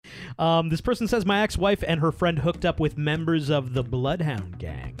This person says, my ex-wife and her friend hooked up with members of the Bloodhound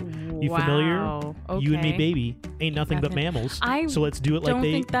Gang. You familiar? Okay. You and me, baby, ain't nothing but mammals. So let's do it like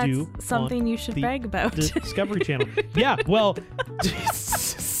they do. That's something you should brag about. The Discovery Channel. Yeah, well,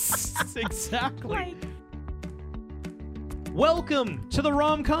 exactly. Welcome to the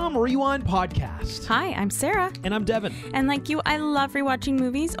Rom-Com Rewind podcast. Hi, I'm Sarah. And I'm Devin. And like you, I love rewatching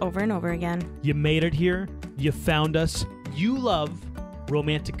movies over and over again. You made it here. You found us. You love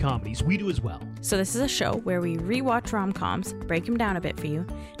romantic comedies. We do as well. So this is a show where we rewatch rom-coms, break them down a bit for you,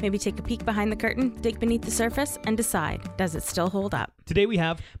 maybe take a peek behind the curtain, dig beneath the surface, and decide, does it still hold up? Today we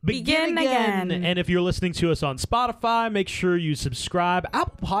have Begin Again. And if you're listening to us on Spotify, make sure you subscribe.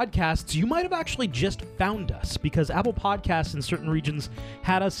 Apple Podcasts, you might have actually just found us because Apple Podcasts in certain regions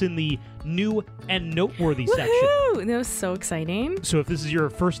had us in the new and noteworthy section. That was so exciting. So if this is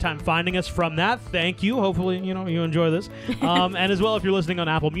your first time finding us from that, thank you. Hopefully, you enjoy this. And as well, if you're listening on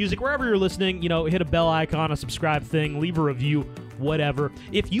Apple Music, wherever you're listening, hit a bell icon, a subscribe thing, leave a review, whatever.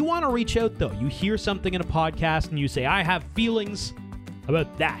 If you want to reach out, though, you hear something in a podcast and you say, I have feelings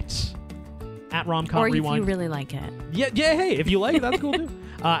about that. At Rom-Com Rewind. Or if you really like it. Yeah, hey, if you like it, that's cool too.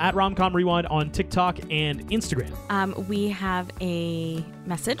 At Rom-Com Rewind on TikTok and Instagram. We have a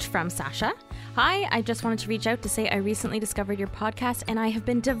message from Sasha. Hi, I just wanted to reach out to say I recently discovered your podcast and I have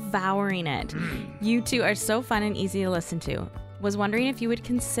been devouring it. You two are so fun and easy to listen to. Was wondering if you would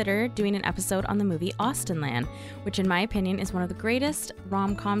consider doing an episode on the movie Austenland, which in my opinion is one of the greatest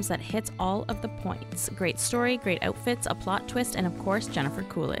rom-coms that hits all of the points. Great story, great outfits, a plot twist, and of course, Jennifer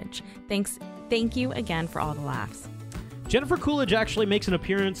Coolidge. Thank you again for all the laughs. Jennifer Coolidge actually makes an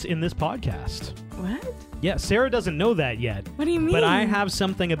appearance in this podcast. What? Yeah, Sarah doesn't know that yet. What do you mean? But I have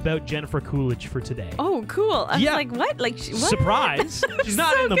something about Jennifer Coolidge for today. Oh, cool. I was like, what? What? Surprise. She's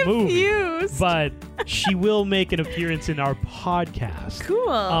not so in the confused. movie. But she will make an appearance in our podcast.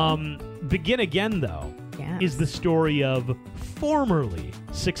 Cool. Begin Again, though, is the story of formerly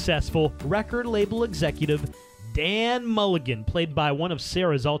successful record label executive Dan Mulligan, played by one of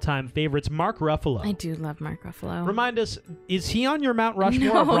Sarah's all-time favorites, Mark Ruffalo. I do love Mark Ruffalo. Remind us, is he on your Mount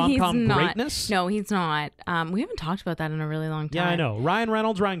Rushmore of rom-com greatness? No, he's not. We haven't talked about that in a really long time. Yeah, I know. Ryan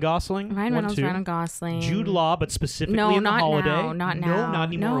Reynolds, Ryan Gosling. Ryan Gosling. Jude Law, but specifically in The Holiday. No, not now. No, not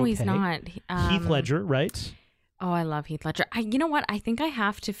anymore. No, he's not. Heath Ledger, right? Oh, I love Heath Ledger. You know what? I think I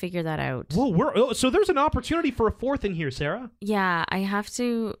have to figure that out. Whoa, so there's an opportunity for a fourth in here, Sarah. Yeah, I have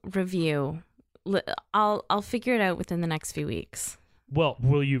to review. I'll figure it out within the next few weeks. Well,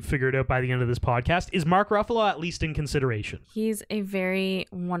 will you figure it out by the end of this podcast? Is Mark Ruffalo at least in consideration? He's a very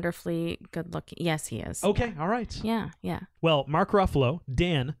wonderfully good looking. Yes, he is. Okay, all right. Yeah. Well, Mark Ruffalo,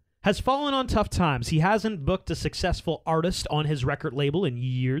 Dan, has fallen on tough times. He hasn't booked a successful artist on his record label in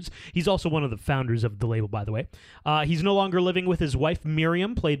years. He's also one of the founders of the label, by the way. He's no longer living with his wife,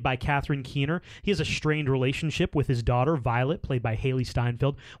 Miriam, played by Catherine Keener. He has a strained relationship with his daughter, Violet, played by Haley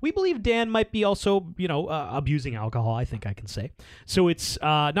Steinfeld. We believe Dan might be also, abusing alcohol, I think I can say. So it's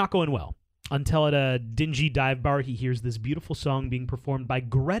not going well. Until at a dingy dive bar, he hears this beautiful song being performed by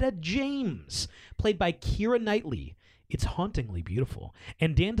Greta James, played by Keira Knightley. It's hauntingly beautiful.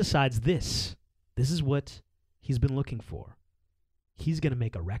 And Dan decides this is what he's been looking for. He's going to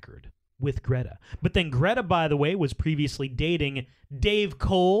make a record with Greta. But then Greta, by the way, was previously dating Dave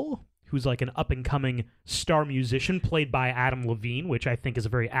Cole, who's like an up-and-coming star musician played by Adam Levine, which I think is a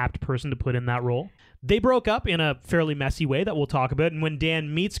very apt person to put in that role. They broke up in a fairly messy way that we'll talk about. And when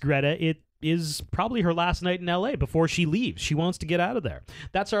Dan meets Greta, it is probably her last night in L.A. before she leaves. She wants to get out of there.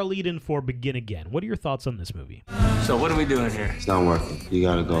 That's our lead-in for Begin Again. What are your thoughts on this movie? So what are we doing here? It's not working. You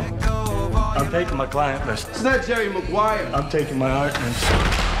gotta go. I'm taking my client list. It's not Jerry Maguire. I'm taking my art list.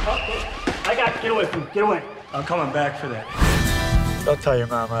 I got to get away from me. Get away. I'm coming back for that. Don't tell your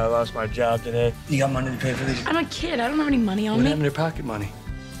mom I lost my job today. You got money to pay for these? I'm a kid. I don't have any money on What me. happened to your pocket money?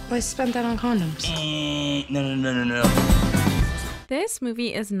 Well, I spent that on condoms. No. This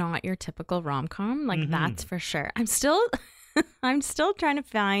movie is not your typical rom-com. That's for sure. I'm still trying to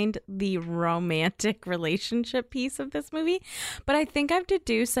find the romantic relationship piece of this movie, but I think I've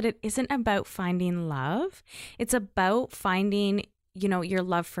deduced that it isn't about finding love. It's about finding, your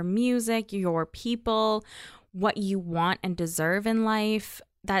love for music, your people, what you want and deserve in life.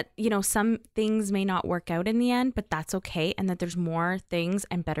 That, some things may not work out in the end, but that's okay. And that there's more things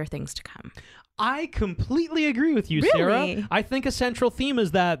and better things to come. I completely agree with you, Really? Sarah. I think a central theme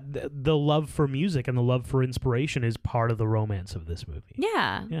is that the love for music and the love for inspiration is part of the romance of this movie.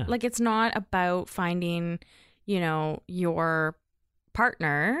 Yeah. Like, it's not about finding, your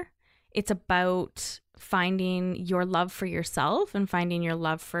partner. It's about finding your love for yourself and finding your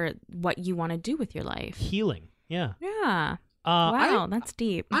love for what you want to do with your life. Healing. Yeah. Yeah. Wow, that's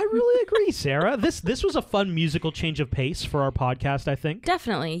deep. I really agree, Sarah. This was a fun musical change of pace for our podcast, I think.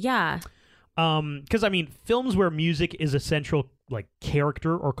 Definitely, yeah. Because I mean, films where music is a central like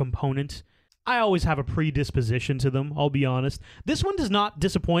character or component, I always have a predisposition to them, I'll be honest. This one does not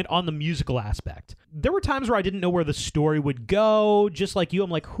disappoint on the musical aspect. There were times where I didn't know where the story would go, just like you.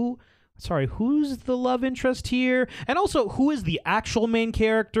 I'm like, who's the love interest here? And also, who is the actual main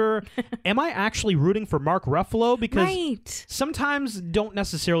character? Am I actually rooting for Mark Ruffalo? Because sometimes don't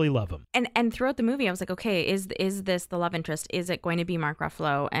necessarily love him. And throughout the movie, I was like, okay, is this the love interest? Is it going to be Mark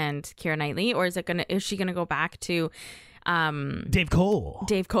Ruffalo and Keira Knightley, or is she gonna go back to Dave Cole,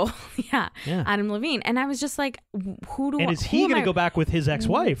 yeah, Adam Levine? And I was just like, is he going to go back with his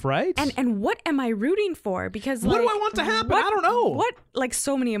ex-wife, right? And what am I rooting for? Because what do I want to happen? I don't know. Like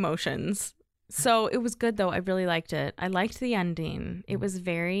so many emotions. So it was good though. I really liked it. I liked the ending. It was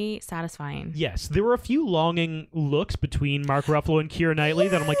very satisfying. Yes, there were a few longing looks between Mark Ruffalo and Keira Knightley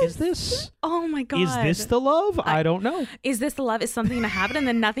that I'm like, is this? Oh my god! Is this the love? I don't know. Is this the love? Is something going to happen? And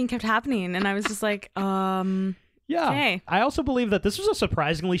then nothing kept happening, and I was just like, Yeah. Okay. I also believe that this was a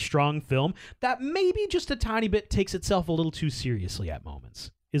surprisingly strong film that maybe just a tiny bit takes itself a little too seriously at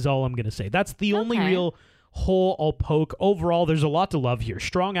moments, is all I'm going to say. That's the only real hole I'll poke. Overall, there's a lot to love here.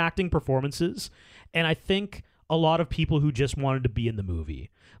 Strong acting performances, and I think a lot of people who just wanted to be in the movie.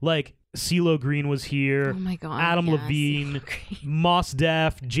 Like, CeeLo Green was here. Oh my God. Adam Levine, Mos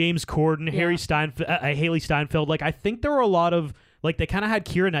Def, James Corden, Haley Steinfeld. Like, I think there were a lot of... Like, they kind of had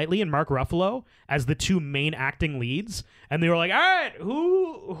Keira Knightley and Mark Ruffalo as the two main acting leads. And they were like, all right,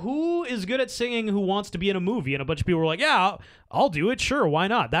 who is good at singing who wants to be in a movie? And a bunch of people were like, yeah, I'll do it. Sure, why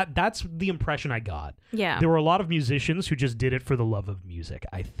not? That's the impression I got. Yeah. There were a lot of musicians who just did it for the love of music,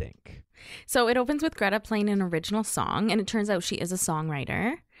 I think. So it opens with Greta playing an original song. And it turns out she is a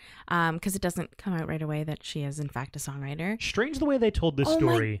songwriter. Because it doesn't come out right away that she is in fact a songwriter. Strange the way they told this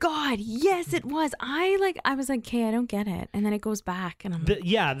story. Oh my God! Yes, it was. I was like, okay, I don't get it, and then it goes back, and I'm like,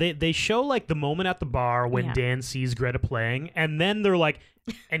 yeah. They show like the moment at the bar when Dan sees Greta playing, and then they're like,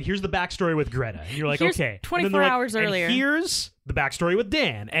 and here's the backstory with Greta, and you're like, here's okay. 24 hours earlier. And here's the backstory with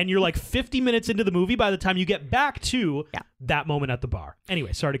Dan, and you're like 50 minutes into the movie by the time you get back to that moment at the bar.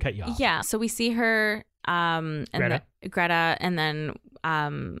 Anyway, sorry to cut you off. Yeah. So we see her, Greta, and then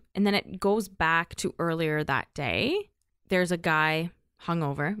it goes back to earlier that day. There's a guy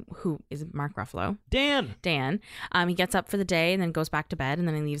hungover who is Mark Ruffalo. Dan. He gets up for the day and then goes back to bed, and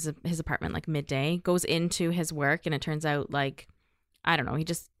then he leaves his apartment like midday, goes into his work, and it turns out like, I don't know,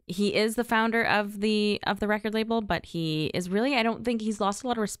 he is the founder of the record label, but he is really, I don't think he's lost a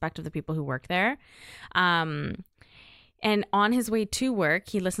lot of respect of the people who work there. And on his way to work,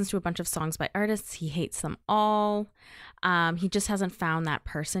 he listens to a bunch of songs by artists. He hates them all. He just hasn't found that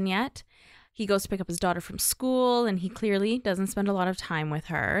person yet. He goes to pick up his daughter from school, and he clearly doesn't spend a lot of time with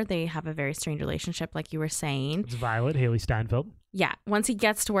her. They have a very strange relationship, like you were saying. It's Violet, Haley Steinfeld. Yeah. Once he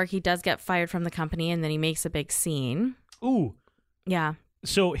gets to work, he does get fired from the company, and then he makes a big scene. Ooh. Yeah.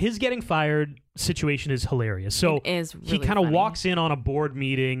 So his getting fired situation is hilarious. So it is really he kind of funny. walks in on a board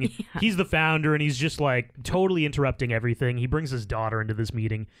meeting. Yeah. He's the founder, and he's just like totally interrupting everything. He brings his daughter into this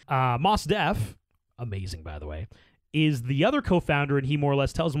meeting. Mos Def, amazing by the way, is the other co-founder, and he more or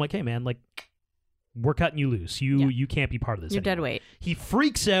less tells him like, hey man, like, we're cutting you loose. You can't be part of this. You're anymore. dead weight. He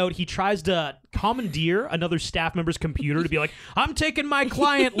freaks out. He tries to commandeer another staff member's computer to be like, I'm taking my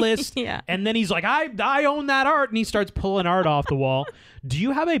client list. Yeah. And then he's like, I own that art. And he starts pulling art off the wall. Do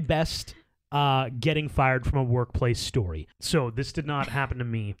you have a best getting fired from a workplace story? So this did not happen to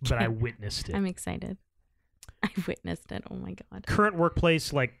me, but I witnessed it. I'm excited. I witnessed it. Oh my God. Current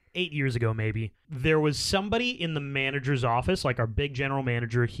workplace, like 8 years ago maybe, there was somebody in the manager's office, like our big general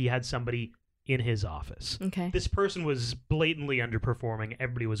manager. He had somebody in his office. Okay. This person was blatantly underperforming.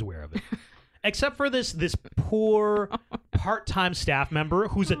 Everybody was aware of it. Except for this poor part-time staff member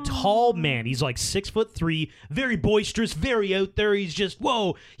who's a tall man. He's like 6'3", very boisterous, very out there. He's just,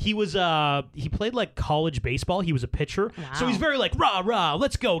 whoa. He was he played like college baseball. He was a pitcher. Wow. So he's very like, rah, rah,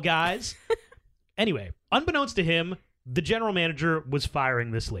 let's go, guys. Anyway, unbeknownst to him, the general manager was firing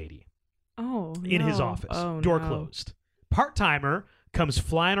this lady. Oh, in his office. Door closed. Part-timer comes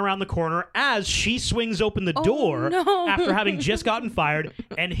flying around the corner as she swings open the door after having just gotten fired,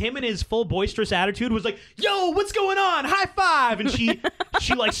 and him and his full boisterous attitude was like, yo, what's going on? High five. And she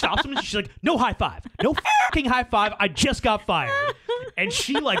like stops him and she's like, no high five. No fucking high five. I just got fired. And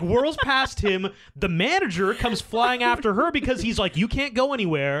she like whirls past him. The manager comes flying after her because he's like, you can't go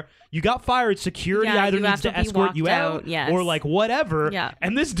anywhere. You got fired. Security either needs to escort you out or like whatever. Yeah.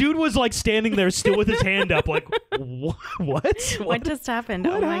 And this dude was like standing there still with his hand up like, what? What just happened?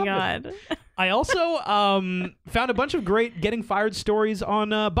 What my happened? God. I also found a bunch of great getting fired stories on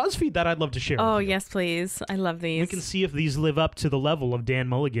BuzzFeed that I'd love to share. Oh, with you. yes, please. I love these. We can see if these live up to the level of Dan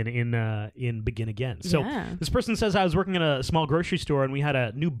Mulligan in Begin Again. So this person says, I was working in a small grocery store and we had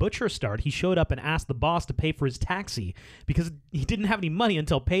a new butcher start. He showed up and asked the boss to pay for his taxi because he didn't have any money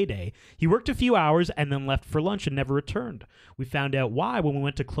until payday. He worked a few hours and then left for lunch and never returned. We found out why when we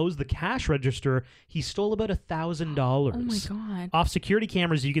went to close the cash register. He stole about $1,000. Oh my God. Off security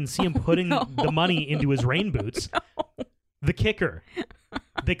cameras, you can see him putting the money into his rain boots. No. The kicker.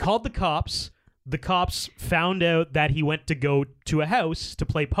 They called the cops. The cops found out that he went to go to a house to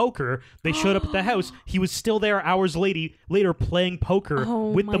play poker. They showed up at the house. He was still there hours later playing poker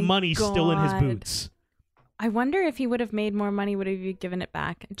with the money still in his boots. I wonder if he would have made more money, would he have given it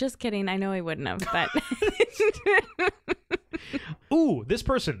back? Just kidding. I know he wouldn't have, but... Ooh, this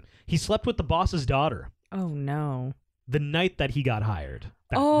person. He slept with the boss's daughter. Oh, no. The night that he got hired.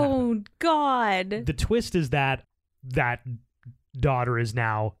 God. The twist is that daughter is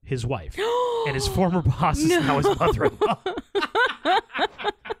now his wife. And his former boss is now his mother-in-law.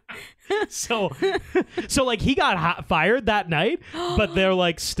 So like he got fired that night, but they're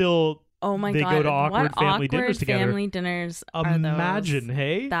like still... Oh my they God. go to awkward family dinners together. Family dinners Imagine,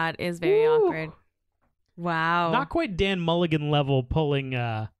 hey? That is very awkward. Wow. Not quite Dan Mulligan level pulling...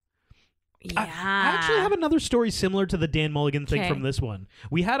 Yeah. I actually have another story similar to the Dan Mulligan thing from this one.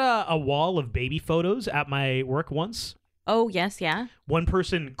 We had a wall of baby photos at my work once. Oh, yes, yeah. One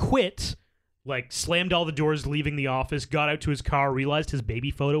person quit, like slammed all the doors leaving the office, got out to his car, realized his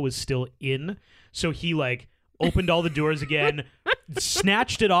baby photo was still in. So he like opened all the doors again,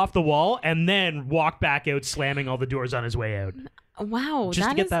 snatched it off the wall, and then walked back out, slamming all the doors on his way out. Wow. Just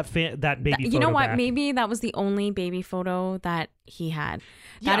to get that baby photo You know what? back. Maybe that was the only baby photo that he had.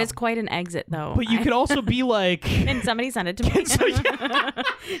 That is quite an exit, though. But you could also be like... Can somebody send it to me?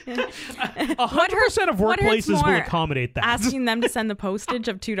 100% of workplaces will accommodate that. Asking them to send the postage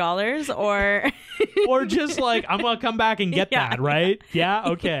of $2 or... or just like, I'm going to come back and get that, right? Yeah?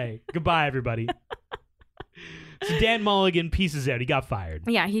 Okay. Goodbye, everybody. So Dan Mulligan pieces out. He got fired.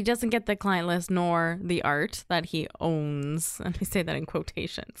 Yeah, he doesn't get the client list nor the art that he owns. And I say that in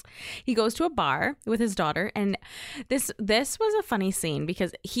quotations. He goes to a bar with his daughter, and this was a funny scene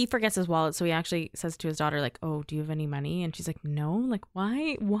because he forgets his wallet. So he actually says to his daughter, like, "Oh, do you have any money?" And she's like, "No." Like,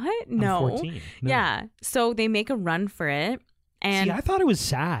 why? What? No. I'm 14. No. Yeah. So they make a run for it. And see, I thought it was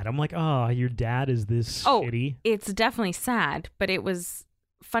sad. I'm like, oh, your dad is this shitty. It's definitely sad, but it was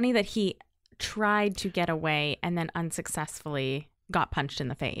funny that he tried to get away and then unsuccessfully got punched in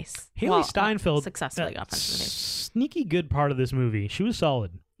the face. Haley Steinfeld successfully got punched in the face. Sneaky good part of this movie. She was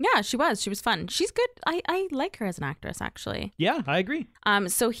solid. Yeah, she was. She was fun. She's good. I like her as an actress, actually. Yeah, I agree.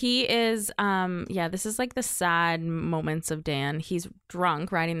 So he is, this is like the sad moments of Dan. He's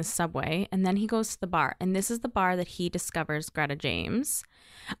drunk riding the subway, and then he goes to the bar. And this is the bar that he discovers Greta James.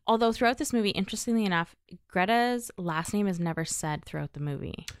 Although throughout this movie, interestingly enough, Greta's last name is never said throughout the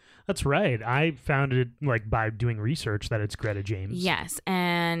movie. That's right. I found it like by doing research that it's Greta James. Yes,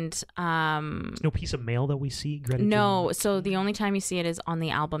 and there's no piece of mail that we see Greta James. No, so the only time you see it is on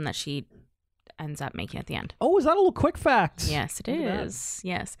the album that she ends up making at the end. Oh, is that a little quick fact? Yes, it is.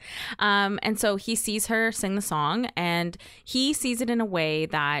 Yes. And so he sees her sing the song, and he sees it in a way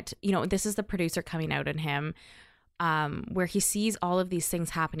that, you know, this is the producer coming out in him, where he sees all of these things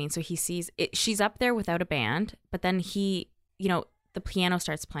happening. So he sees it, she's up there without a band, but then he, you know, the piano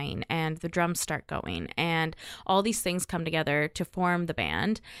starts playing and the drums start going and all these things come together to form the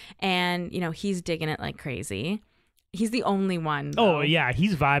band. And, you know, he's digging it like crazy. He's the only one, though. Oh, yeah.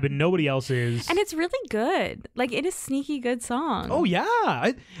 He's vibing. Nobody else is. And it's really good. Like, it is sneaky good song. Oh,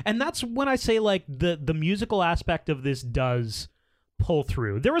 yeah. And that's when I say, like, the musical aspect of this does pull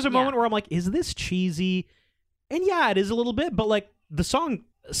through. There was a moment where I'm like, is this cheesy? And yeah, it is a little bit, but, like, the song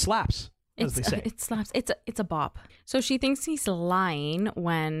slaps. It slaps. It's a bop. So she thinks he's lying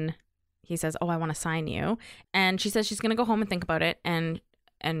when he says, "Oh, I want to sign you," and she says she's gonna go home and think about it, and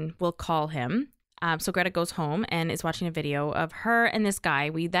we'll call him. So Greta goes home and is watching a video of her and this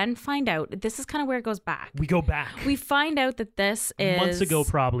guy. We then find out this is kind of where it goes back. We go back. We find out that this is months ago,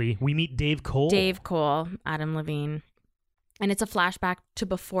 probably. We meet Dave Cole, Adam Levine. And it's a flashback to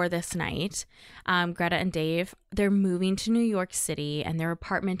before this night. Greta and Dave, they're moving to New York City and their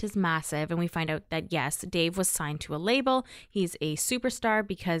apartment is massive. And we find out that, yes, Dave was signed to a label. He's a superstar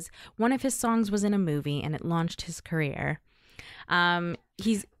because one of his songs was in a movie and it launched his career.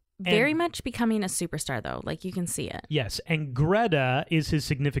 He's very much becoming a superstar, though. Like, you can see it. Yes, and Greta is his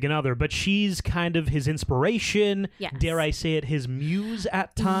significant other, but she's kind of his inspiration. Yes. Dare I say it, his muse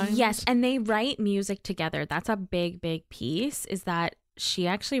at times. Yes, and they write music together. That's a big, big piece, is that she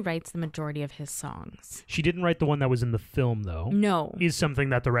actually writes the majority of his songs. She didn't write the one that was in the film, though. No. Is something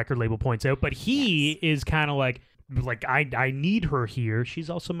that the record label points out. But he is kind of like I need her here. She's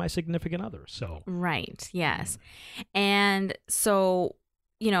also my significant other. So Right. Yes. And so,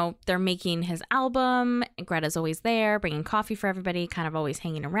 they're making his album. Greta's always there, bringing coffee for everybody, kind of always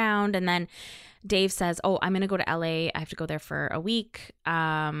hanging around. And then Dave says, "Oh, I'm going to go to LA. I have to go there for a week."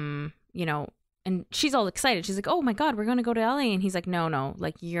 And she's all excited. She's like, "Oh my God, we're going to go to LA." And he's like, "No,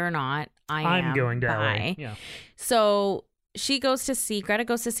 like you're not. I'm going to LA." Bye. Yeah. So Greta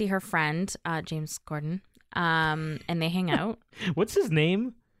goes to see her friend, James Corden. And they hang out. What's his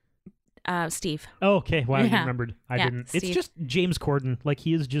name? Steve. Oh, okay. Wow, Yeah. you remembered. I Yeah, didn't. Steve. It's just James Corden. Like,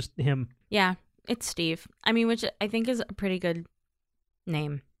 he is just him. Yeah, it's Steve. I mean, which I think is a pretty good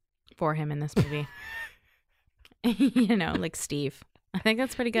name for him in this movie. Like Steve. I think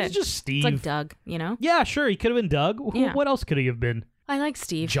that's pretty good. He's just Steve. It's like Doug, Yeah, sure. He could have been Doug. Yeah. What else could he have been? I like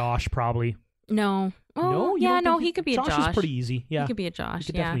Steve. Josh, probably. No. Oh, No? You yeah, don't no, think he could be a Josh. Josh is pretty easy. Yeah. He could be a Josh. He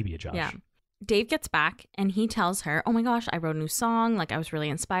could yeah. definitely be a Josh. Yeah. Dave gets back and he tells her, "Oh my gosh, I wrote a new song. Like I was really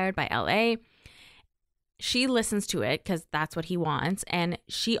inspired by LA." She listens to it because that's what he wants. And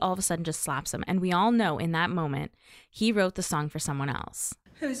she all of a sudden just slaps him. And we all know in that moment, he wrote the song for someone else.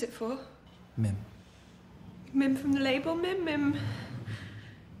 Who is it for? Mim. Mim from the label? Mim,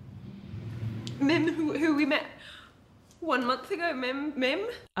 who we met 1 month ago. Mim.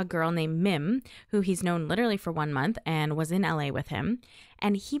 A girl named Mim, who he's known literally for 1 month and was in LA with him.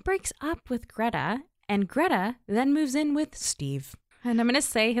 And he breaks up with Greta. And Greta then moves in with Steve. And I'm going to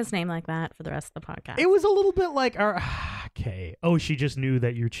say his name like that for the rest of the podcast. It was a little bit like, okay. Oh, she just knew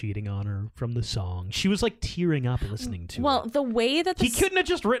that you're cheating on her from the song. She was like tearing up listening to Well, it. the way that He couldn't have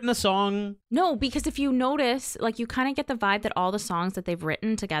just written a song. No, because if you notice, like you kind of get the vibe that all the songs that they've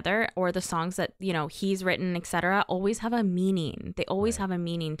written together or the songs that, he's written, etc., always have a meaning. They always have a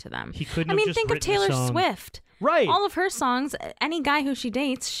meaning to them. He couldn't I have mean, just think of written a Taylor song. Swift. Right. All of her songs, any guy who she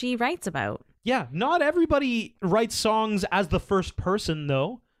dates, she writes about. Yeah, not everybody writes songs as the first person,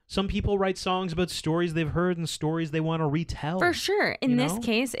 though. Some people write songs about stories they've heard and stories they want to retell. For sure. In this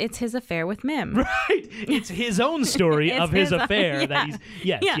case, it's his affair with Mim. Right. It's his own story of his affair that he's...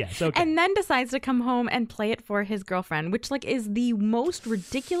 Yes, okay. And then decides to come home and play it for his girlfriend, which is the most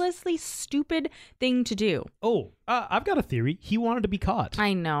ridiculously stupid thing to do. Oh, I've got a theory. He wanted to be caught.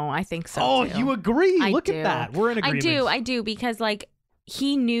 I know. I think so, Oh, too. you agree? I Look do. at that. We're in agreement. I do, because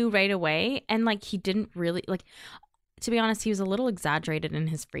he knew right away, and he didn't really to be honest, he was a little exaggerated in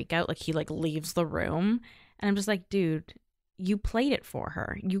his freak out. He leaves the room, and I'm just like, dude, you played it for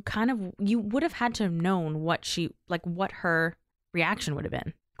her. You would have had to have known what what her reaction would have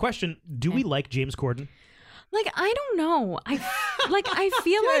been. Question: do we like James Corden? I don't know. I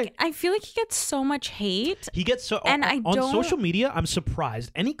feel like he gets so much hate. He gets so And on social media. I'm surprised.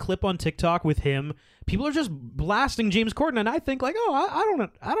 Any clip on TikTok with him, people are just blasting James Corden, and I think I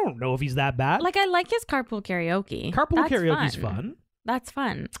don't know if he's that bad. I like his carpool karaoke. Carpool That's karaoke's fun. That's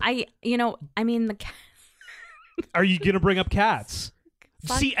fun. The Are you gonna bring up cats?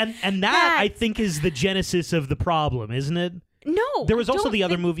 See, and that I think is the genesis of the problem, isn't it? No. There was I also don't the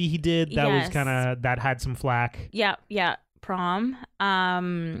other think- movie he did that was Yes. kind of that had some flack. Yeah, Prom.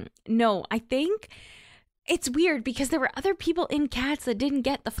 No, I think it's weird because there were other people in Cats that didn't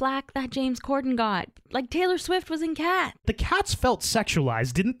get the flack that James Corden got. Taylor Swift was in Cats. The cats felt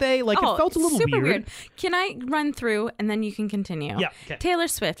sexualized, didn't they? It felt a little super weird. Can I run through and then you can continue? Yeah, okay. Taylor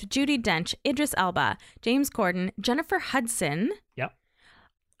Swift, Judi Dench, Idris Elba, James Corden, Jennifer Hudson, Yep.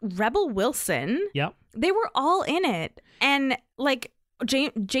 Rebel Wilson. Yep. They were all in it. And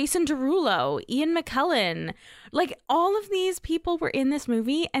Jason Derulo, Ian McKellen, all of these people were in this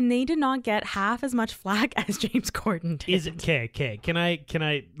movie and they did not get half as much flack as James Corden did. Is it okay?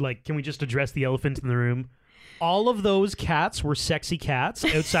 Can we just address the elephant in the room? All of those cats were sexy cats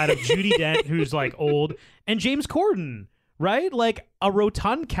outside of Judi Dench, who's old, and James Corden, right? A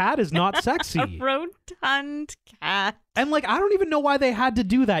rotund cat is not sexy. A rotund cat. And I don't even know why they had to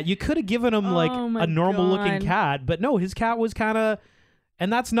do that. You could have given him Oh my a normal looking God. cat, but no, his cat was kind of,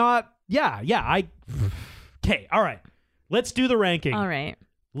 and that's not. Okay, all right. Let's do the ranking. All right.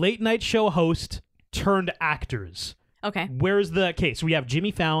 Late night show host turned actors. Okay. Where's the so we have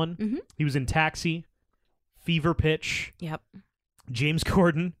Jimmy Fallon. Mhm. He was in Taxi, Fever Pitch, Yep. James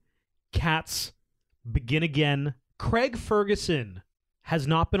Corden, Cats, Begin Again. Craig Ferguson has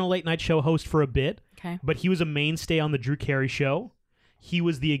not been a late night show host for a bit, Okay. but he was a mainstay on the Drew Carey Show. He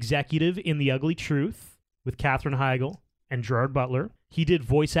was the executive in The Ugly Truth with Katherine Heigl and Gerard Butler. He did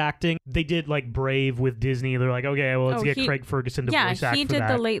voice acting. They did Brave with Disney. They're okay, well, let's get Craig Ferguson to voice act he for did that.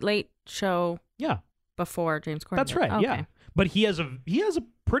 the Late Late Show Yeah, before James Corden. that's did. right. Okay. Yeah, But he has a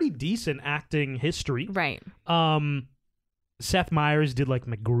pretty decent acting history. Right. Seth Meyers did like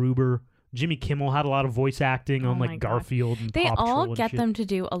MacGruber. Jimmy Kimmel had a lot of voice acting on like Garfield and They Paw Patrol all and get shit. them to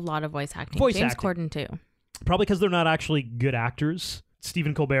do a lot of voice acting. Voice James acting. Corden too. Probably because they're not actually good actors.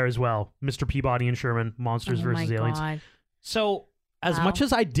 Stephen Colbert as well. Mr. Peabody and Sherman, Monsters vs. Aliens. God. So, as Wow. much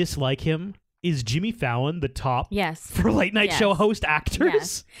as I dislike him, is Jimmy Fallon the top Yes. for late night show host actors?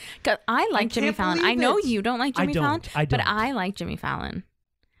 Yes. 'Cause I like Jimmy can't Fallon. believe I know it. you don't like Jimmy Fallon, I don't. but I like Jimmy Fallon.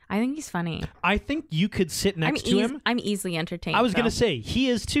 I think he's funny. I think you could sit next to him. I'm easily entertained. I was going to say, he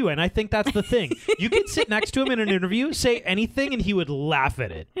is too, and I think that's the thing. You could sit next to him in an interview, say anything, and he would laugh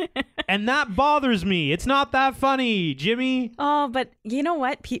at it. And that bothers me. It's not that funny, Jimmy. Oh, but you know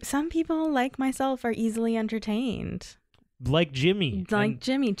what? Some people like myself are easily entertained. Like Jimmy. Like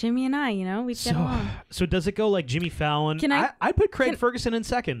Jimmy and I, we get along. So does it go like Jimmy Fallon? I'd put Craig Ferguson in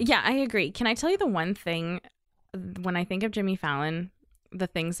second. Yeah, I agree. Can I tell you the one thing when I think of Jimmy Fallon, the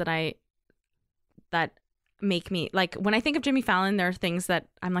things that make me like when I think of Jimmy Fallon, there are things that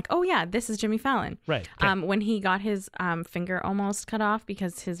I'm like, oh yeah, this is Jimmy Fallon. Right. Okay. When he got his finger almost cut off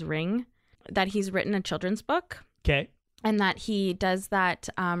because his ring, that he's written a children's book. Okay. And that he does that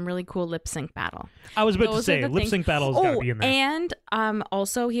really cool lip sync battle. I was about to say, lip sync battle has got to be in there. And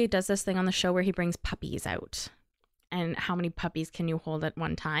also he does this thing on the show where he brings puppies out. And how many puppies can you hold at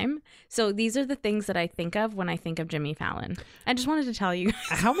one time? So these are the things that I think of when I think of Jimmy Fallon. I just wanted to tell you.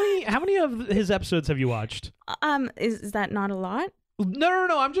 How many of his episodes have you watched? Is that not a lot?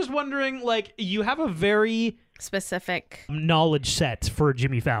 No. I'm just wondering, like, you have a very specific knowledge set for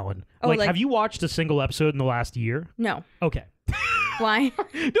Jimmy Fallon. Like, have you watched a single episode in the last year? No. Okay. Why?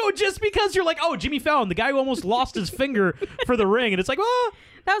 No, just because you're like, oh, Jimmy Fallon, the guy who almost lost his finger for the ring, and it's like, well,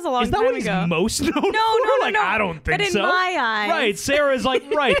 that was a long time Is ago. that what he's most known for? No. I don't think but in so. my eyes. Right, Sarah's like,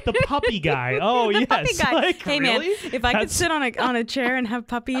 right, the puppy guy. Oh, the yes. puppy guy. Like, hey, really? man, if I could sit on a chair and have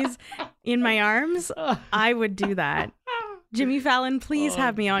puppies in my arms, I would do that. Jimmy Fallon, please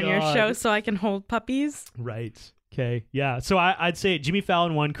have me on your show so I can hold puppies. Right. Okay. Yeah. So I'd say Jimmy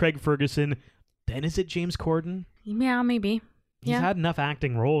Fallon 1, Craig Ferguson. Then is it James Corden? Yeah, maybe. He's had enough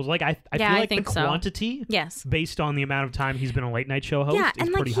acting roles. Like I feel like the quantity, yes, based on the amount of time he's been a late night show host, is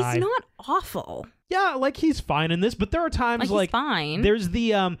pretty high. He's not awful. Yeah, like he's fine in this, but there are times he's fine. There's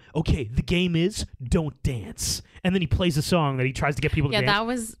the okay, the game is don't dance, and then he plays a song that he tries to get people to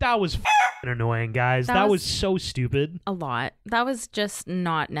dance. that was annoying, guys. That was so stupid. A lot. That was just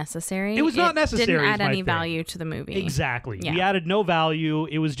not necessary. It was not necessary. Didn't add any value to the movie. Exactly. Yeah. He added no value.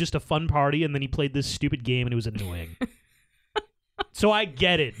 It was just a fun party, and then he played this stupid game, and it was annoying. So I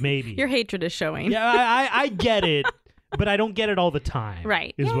get it, maybe. Your hatred is showing. Yeah, I get it, but I don't get it all the time.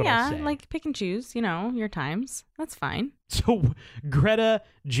 Right. Is what I'll say. Like pick and choose, your times. That's fine. So Greta,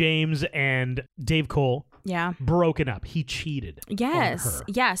 James, and Dave Cole, broken up. He cheated. Yes. On her.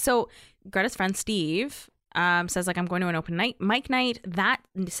 Yeah. So Greta's friend Steve says like, I'm going to an open mic night that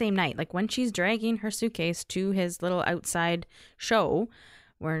same night. Like when she's dragging her suitcase to his little outside show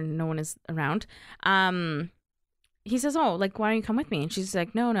where no one is around. He says, oh, like, why don't you come with me? And she's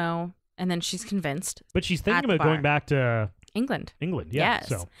like, no. And then she's convinced. But she's thinking about going back to England. Yeah. Yes.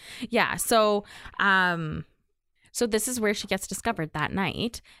 So. Yeah. So, so this is where she gets discovered that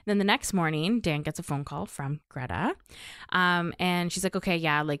night. Then the next morning, Dan gets a phone call from Greta. And she's like, okay,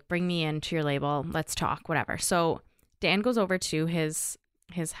 yeah, like bring me into your label. Let's talk, whatever. So Dan goes over to his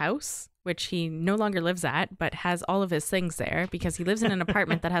house, which he no longer lives at, but has all of his things there because he lives in an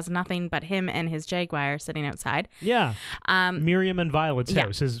apartment that has nothing but him and his Jaguar sitting outside. Yeah. Miriam and Violet's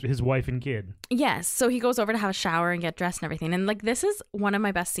house, his wife and kid. Yes. So he goes over to have a shower and get dressed and everything. And like, this is one of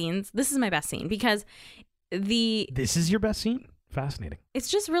my best scenes. This is my best scene because This is your best scene? Fascinating. It's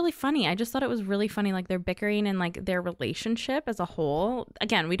just really funny. I just thought it was really funny. Like they're bickering and like their relationship as a whole.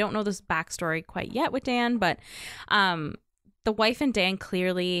 Again, we don't know this backstory quite yet with Dan, but the wife and Dan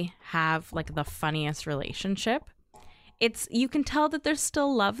clearly have like the funniest relationship. You can tell that there's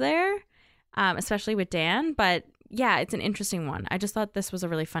still love there, especially with Dan, but yeah, it's an interesting one. I just thought this was a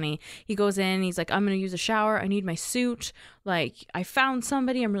really funny. He goes in, he's like, I'm going to use a shower. I need my suit. Like, I found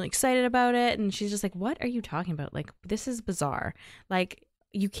somebody. I'm really excited about it. And she's just like, what are you talking about? Like, this is bizarre. Like,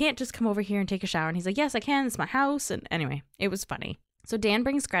 you can't just come over here and take a shower. And he's like, yes, I can. It's my house. And anyway, it was funny. So Dan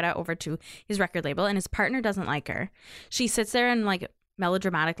brings Greta over to his record label and his partner doesn't like her. She sits there and like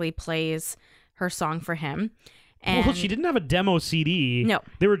melodramatically plays her song for him. And well, she didn't have a demo CD. No.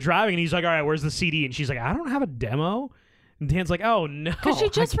 They were driving and he's like, all right, where's the CD? And she's like, I don't have a demo. And Dan's like, oh, no. Because she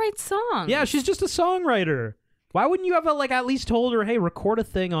just writes songs. Yeah, she's just a songwriter. Why wouldn't you have at least told her, hey, record a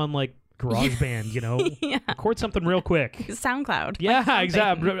thing on like GarageBand, you know? Yeah. Record something real quick. SoundCloud. Yeah,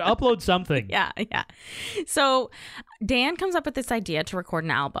 exactly. Upload something. Yeah. So Dan comes up with this idea to record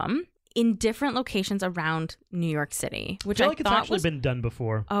an album in different locations around New York City, which I feel I like it's thought actually been done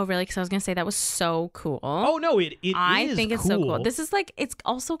before. Oh, really? Because I was going to say that was so cool. Oh, no, it I is think it's cool. so cool. This is like, it's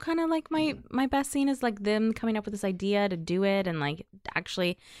also kind of like my best scene is like them coming up with this idea to do it and like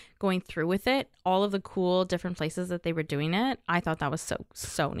actually going through with it. All of the cool different places that they were doing it. I thought that was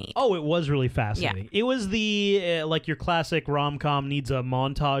so neat. Oh, it was really fascinating. It was the, like your classic rom-com needs a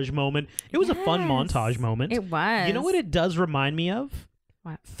montage moment. It was a fun montage moment. It was. You know what it does remind me of?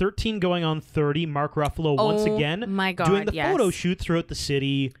 What? 13 going on 30, Mark Ruffalo once again my God, doing the yes. photo shoot throughout the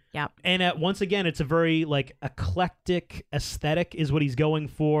city. Yep. And once again, it's a very like eclectic aesthetic is what he's going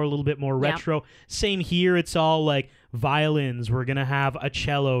for, a little bit more retro. Same here. It's all like violins. We're going to have a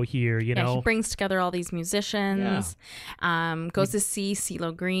cello here, you know. He brings together all these musicians. Goes to see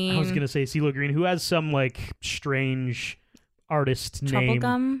CeeLo Green. I was going to say CeeLo Green, who has some like strange artist name.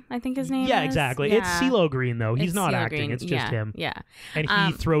 Troublegum, I think his name Yeah, is. exactly. Yeah. It's CeeLo Green, though. He's It's not CeeLo acting. Green. It's just him. Yeah. And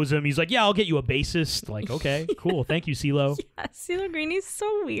he throws him. He's like, yeah, I'll get you a bassist. Like, okay, cool. Thank you, CeeLo. Yeah, CeeLo Green, he's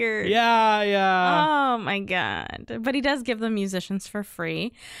so weird. Yeah. Oh my God. But he does give them musicians for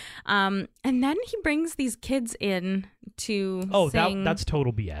free. And then he brings these kids in to sing. That's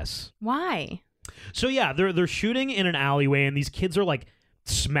total BS. Why? So yeah, they're shooting in an alleyway, and these kids are like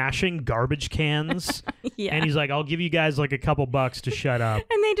smashing garbage cans. Yeah. And he's like, I'll give you guys like a couple bucks to shut up.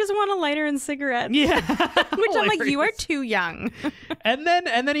 And they just want a lighter and cigarettes. Yeah. Which I'm like, you are Hilarious. too young. And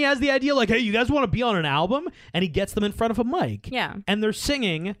then he has the idea like, hey, you guys want to be on an album? And he gets them in front of a mic. Yeah. And they're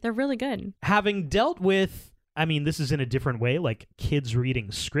singing, They're really good. having dealt with, I mean, this is in a different way, like kids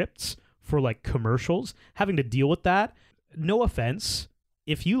reading scripts for like commercials, having to deal with that. No offense.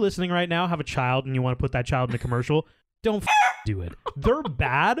 If you listening right now have a child and you want to put that child in a commercial, don't do it. They're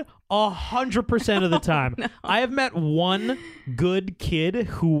bad 100% of the time. No. I have met one good kid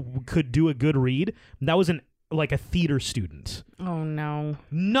who could do a good read. That was like a theater student. Oh no.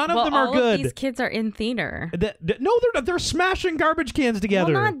 None of Well, them are all good. of these kids are in theater. No, they're smashing garbage cans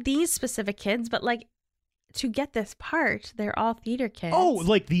together. Well, not these specific kids, but like to get this part, they're all theater kids. Oh,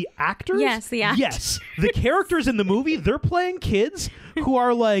 like the actors? Yes, the actors. Yes. The characters in the movie, they're playing kids who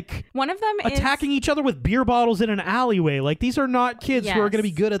are like one of them attacking each other with beer bottles in an alleyway. Like these are not kids who are going to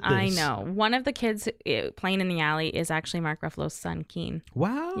be good at this. I know. One of the kids playing in the alley is actually Mark Ruffalo's son, Keen.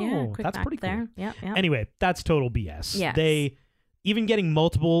 Wow. Yeah, quick That's fact pretty cool. there. Yep. Anyway, that's total BS. Yes. They even getting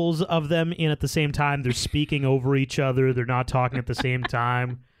multiples of them in at the same time, they're speaking over each other. They're not talking at the same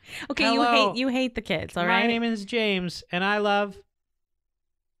time. Okay, Hello. you hate the kids, all right? My name is James, and I love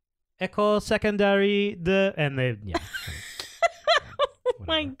École Secondary and they Oh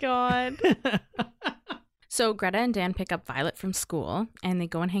my God. So Greta and Dan pick up Violet from school, and they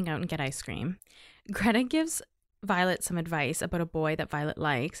go and hang out and get ice cream. Greta gives Violet some advice about a boy that Violet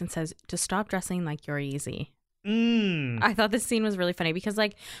likes and says to stop dressing like you're easy. I thought this scene was really funny because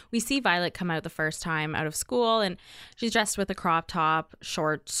like we see Violet come out the first time out of school and she's dressed with a crop top,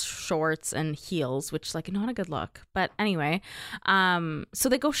 shorts and heels, which is like not a good look. But anyway, so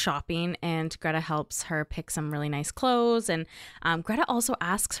they go shopping and Greta helps her pick some really nice clothes, and Greta also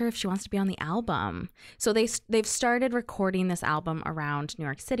asks her if she wants to be on the album. So they've started recording this album around New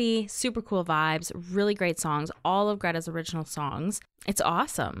York City. Super cool vibes, really great songs, all of Greta's original songs. It's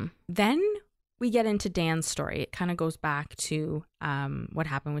awesome. Then we get into Dan's story. It kind of goes back to what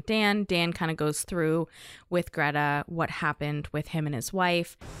happened with Dan. Dan kind of goes through with Greta what happened with him and his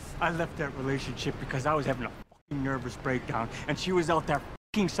wife. I left that relationship because I was having a fucking nervous breakdown, and she was out there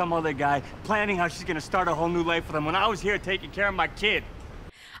fucking some other guy, planning how she's gonna start a whole new life with him when I was here taking care of my kid.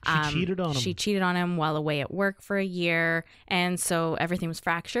 She cheated on him. She cheated on him while away at work for a year, and so everything was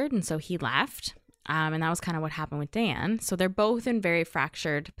fractured, and so he left. And that was kind of what happened with Dan. So they're both in very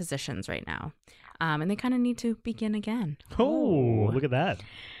fractured positions right now. And they kind of need to begin again. Oh, look at that.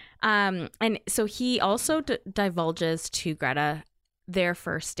 And so he also divulges to Greta their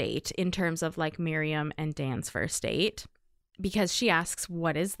first date in terms of like Miriam and Dan's first date, because she asks,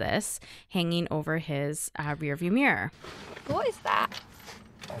 what is this hanging over his rearview mirror? What is that?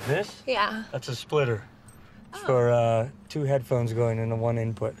 This? Yeah. That's a splitter. It's for two headphones going into one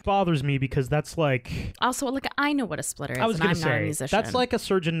input. Bothers me because that's like, Also, like, I know what a splitter is, I was and going I'm to not a say, musician. that's like a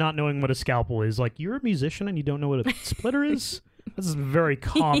surgeon not knowing what a scalpel is. Like, you're a musician and you don't know what a splitter is? This is a very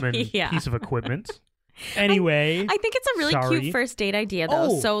common Yeah. piece of equipment. Anyway, I think it's a really sorry. cute first date idea,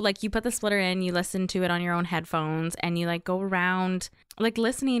 though. Oh. So, like, you put the splitter in, you listen to it on your own headphones, and you, like, go around, like,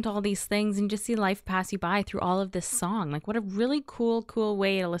 listening to all these things, and you just see life pass you by through all of this song. Like, what a really cool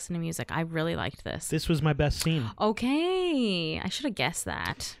way to listen to music. I really liked this. This was my best scene. Okay. I should have guessed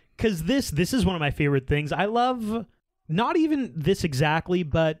that. because this is one of my favorite things. I love not even this exactly,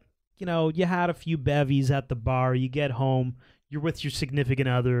 but you know, you had a few bevies at the bar. You get home, you're with your significant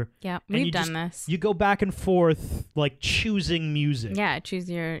other. Yeah, and we've you done this. You go back and forth, like choosing music. Yeah, choose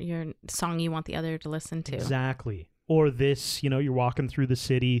your song you want the other to listen to. Exactly. Or this, you know, you're walking through the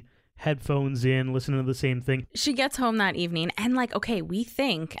city, headphones in, listening to the same thing. She gets home that evening and like, okay, we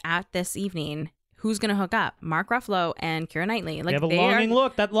think at this evening, who's going to hook up? Mark Ruffalo and Keira Knightley. Like, they have a longing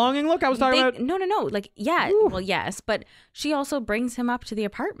look. That longing look I was talking about. No. Like, yeah, Ooh. well, yes. But she also brings him up to the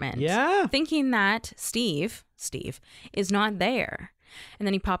apartment. Yeah. Thinking that Steve is not there. And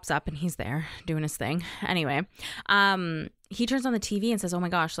then he pops up and he's there doing his thing. Anyway, he turns on the TV and says, oh my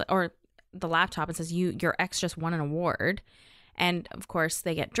gosh, or the laptop and says, your ex just won an award. And of course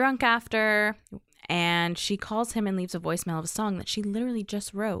they get drunk after, and she calls him and leaves a voicemail of a song that she literally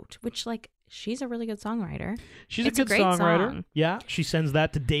just wrote, which like, she's a really good songwriter. It's a great songwriter. Song. Yeah. She sends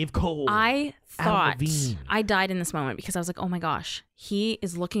that to Dave Cole. I thought I died in this moment because I was like, oh my gosh, he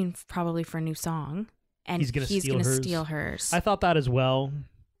is looking probably for a new song and he's going to steal hers. I thought that as well.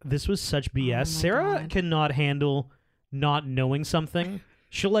 This was such BS. Sarah cannot handle not knowing something.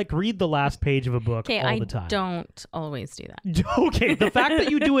 She'll like read the last page of a book all the time. I don't always do that. Okay, the fact that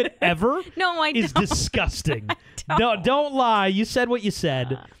you do it ever is don't. Disgusting. Don't lie. You said what you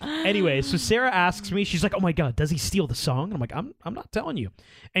said. Anyway, so Sarah asks me, she's like, "Oh my god, does he steal the song?" And I'm like, "I'm not telling you."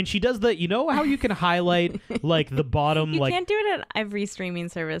 And she does the, you know how you can highlight like the bottom, you like can't do it at every streaming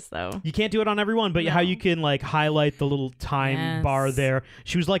service though. You can't do it on everyone, but how you can like highlight the little time bar there.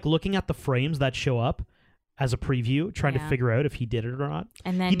 She was like looking at the frames that show up as a preview, trying to figure out if he did it or not.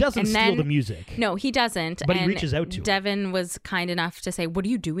 And then he doesn't steal the music. No, he doesn't. But he reaches out to him. Devin was kind enough to say, "What are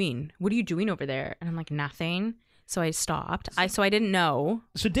you doing? What are you doing over there?" And I'm like, "Nothing." So I stopped. I didn't know.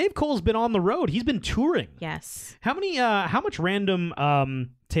 So Dave Cole's been on the road. He's been touring. Yes. How much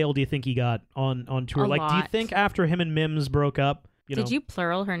random tail do you think he got on tour? A like, lot. do you think after him and Mims broke up? Did you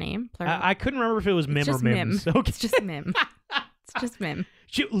plural her name? Plural? I couldn't remember if it was Mim or Mims. Mim. Okay. It's just Mim. It's just Mim.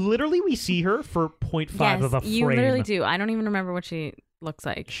 Literally, we see her for 0.5 of a frame. You literally do. I don't even remember what she looks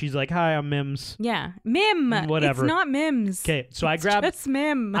like. She's like, "Hi, I'm Mims." Yeah, Mim. Whatever. It's not Mims. Okay, so it's just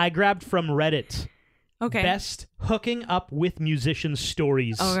Mim. I grabbed from Reddit. Okay. Best hooking up with musicians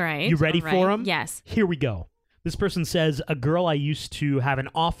stories. All right. You ready for them? Yes. Here we go. This person says, a girl I used to have an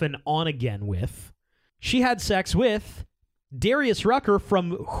off and on again with. She had sex with Darius Rucker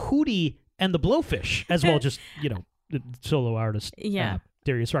from Hootie and the Blowfish, as well, just, solo artist. Yeah.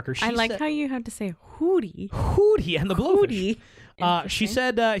 Darius Rucker. I like how you have to say Hootie. Hootie and the Blowfish. Hootie. She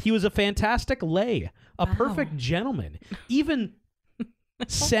said he was a fantastic lay, a perfect gentleman, even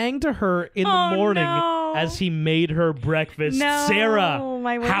sang to her in the morning as he made her breakfast. No, Sarah,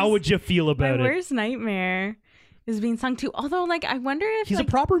 how would you feel about it? My worst nightmare is being sung to. Although, I wonder if he's a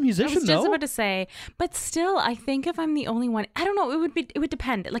proper musician. I was just about to say, but still, I think if I'm the only one, I don't know. It would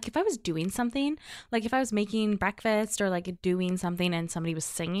depend. Like if I was doing something, like if I was making breakfast or doing something and somebody was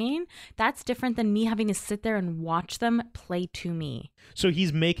singing, that's different than me having to sit there and watch them play to me. So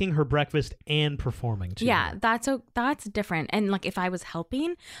he's making her breakfast and performing to her. That's different. And if I was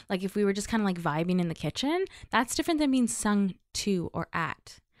helping, if we were just kind of vibing in the kitchen, that's different than being sung to or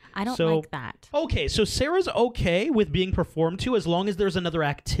at. I don't like that. Okay, so Sarah's okay with being performed to as long as there's another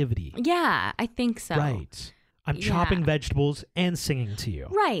activity. Yeah, I think so. Right. I'm chopping vegetables and singing to you.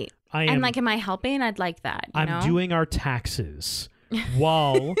 Right. Am I helping? I'd like that. I'm doing our taxes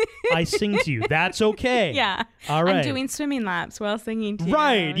while I sing to you. That's okay. Yeah. All right. I'm doing swimming laps while singing to you.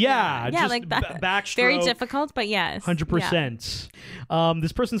 Right, yeah. Yeah, just like that. Backstroke. Very difficult, but yes. 100%. Yeah.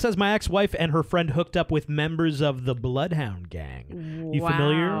 This person says, my ex-wife and her friend hooked up with members of the Bloodhound Gang. You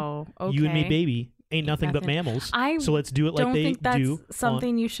familiar? Okay. You and me, baby. Ain't nothing but mammals. So let's do it like they do. Don't think that's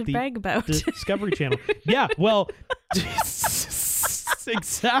something you should brag about. Discovery Channel. Yeah, well...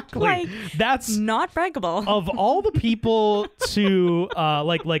 Exactly. That's not braggable. Of all the people to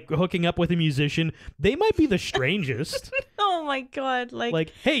like hooking up with a musician, they might be the strangest. Oh my god!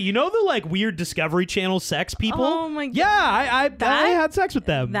 Hey, the weird Discovery Channel sex people? Oh my god! Yeah, I had sex with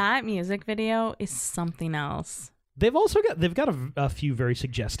them. That music video is something else. They've got a few very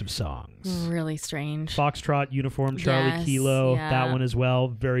suggestive songs. Really strange. Foxtrot Uniform Charlie Kilo, that one as well,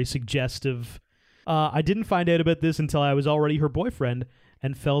 very suggestive. I didn't find out about this until I was already her boyfriend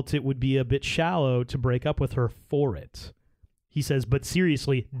and felt it would be a bit shallow to break up with her for it. He says, but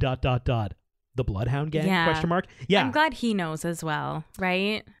seriously, ... The Bloodhound Gang? Yeah. Yeah. I'm glad he knows as well,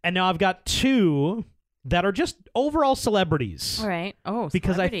 right? And now I've got two that are just overall celebrities. All right. Oh,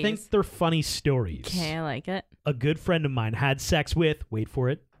 because I think they're funny stories. Okay, I like it. A good friend of mine had sex with, wait for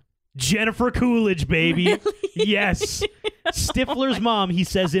it, Jennifer Coolidge, baby. Really? Yes. Stifler's mom, he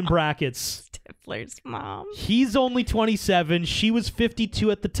says in brackets. Stifler's mom. He's only 27. She was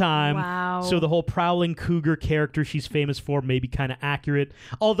 52 at the time. Wow. So the whole prowling cougar character she's famous for may be kind of accurate.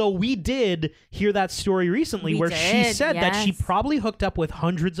 Although we did hear that story recently where she said that she probably hooked up with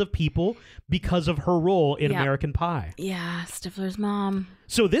hundreds of people because of her role in American Pie. Yeah, Stifler's mom.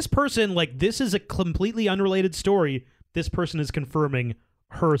 So this person, like, this is a completely unrelated story. This person is confirming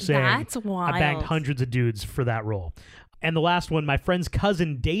her saying, That's wild. I banged hundreds of dudes for that role. And the last one, my friend's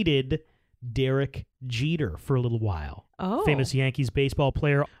cousin dated Derek Jeter for a little while. Oh. Famous Yankees baseball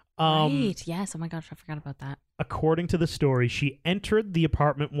player. Right. Yes. Oh my gosh, I forgot about that. According to the story, she entered the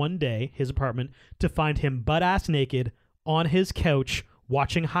apartment one day, his apartment, to find him butt-ass naked on his couch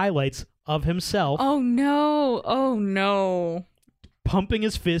watching highlights of himself. Oh no. Oh no. Pumping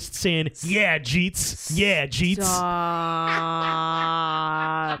his fist saying, yeah, Jeets. Yeah, Jeets. Stop.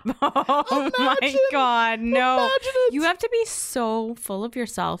 Oh my God. No. You have to be so full of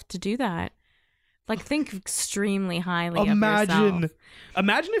yourself to do that. Like, think extremely highly of yourself.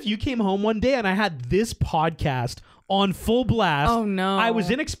 Imagine if you came home one day and I had this podcast on full blast. Oh, no. I was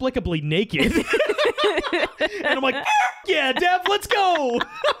inexplicably naked. And I'm like, yeah, Dev, let's go. Like,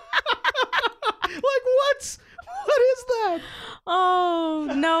 what is that?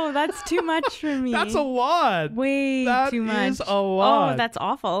 Oh, no, that's too much for me. That's a lot. Way too much. That is a lot. Oh, that's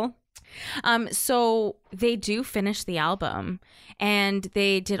awful. So they do finish the album, and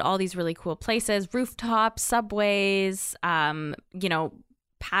they did all these really cool places, rooftops, subways, paddling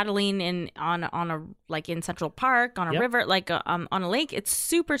on a like in Central Park on a river, like on a lake. It's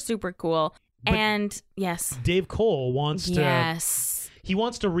super, super cool. But and yes, Dave Cole wants to. Yes. He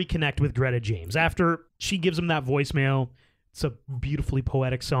wants to reconnect with Greta James after she gives him that voicemail. It's a beautifully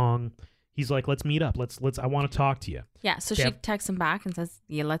poetic song. He's like, let's meet up. Let's I want to talk to you. Yeah, so she texts him back and says,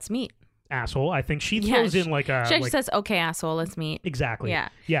 yeah, let's meet. Asshole. I think she throws in like a... She actually says, okay, asshole, let's meet. Exactly. Yeah.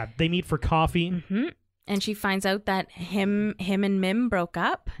 Yeah, they meet for coffee. Mm-hmm. And she finds out that him and Mim broke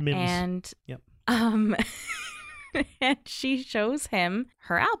up. Mims. And yep. and she shows him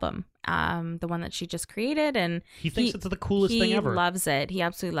her album, the one that she just created, and he thinks it's the coolest thing ever. He loves it. He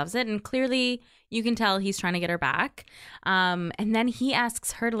absolutely loves it, and clearly you can tell he's trying to get her back. And then he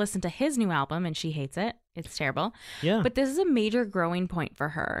asks her to listen to his new album, and she hates it. It's terrible. Yeah. But this is a major growing point for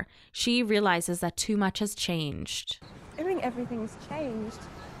her. She realizes that too much has changed. I think everything's changed,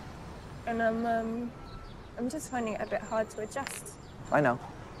 and I'm just finding it a bit hard to adjust. I know.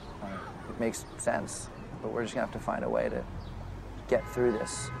 It makes sense, but we're just gonna have to find a way to get through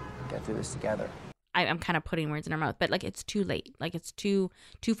this together. I'm kind of putting words in her mouth, but like it's too late. Like it's too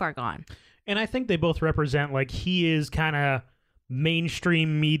far gone. And I think they both represent, like, he is kind of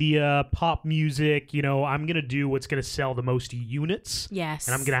mainstream media, pop music, I'm going to do what's going to sell the most units. Yes.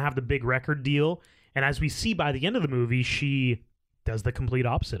 And I'm going to have the big record deal. And as we see by the end of the movie, she does the complete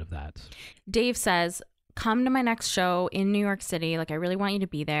opposite of that. Dave says, come to my next show in New York City. Like, I really want you to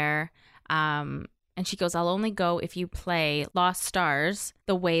be there. And she goes, I'll only go if you play Lost Stars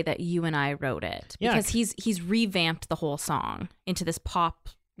the way that you and I wrote it. Because he's revamped the whole song into this pop,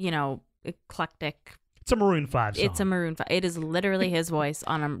 eclectic. It's a Maroon 5 song. It's a Maroon 5. It is literally his voice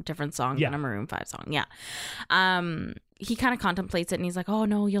on a different song than a Maroon 5 song. Yeah. He kind of contemplates it and he's like, oh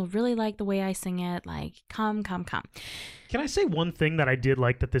no, you'll really like the way I sing it. Like, come. Can I say one thing that I did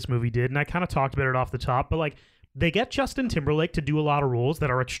like that this movie did? And I kind of talked about it off the top, but like, they get Justin Timberlake to do a lot of roles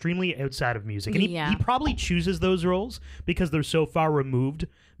that are extremely outside of music. And he probably chooses those roles because they're so far removed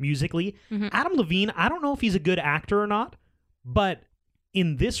musically. Mm-hmm. Adam Levine, I don't know if he's a good actor or not, but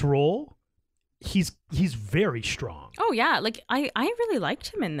in this role, he's very strong. Oh yeah, like I really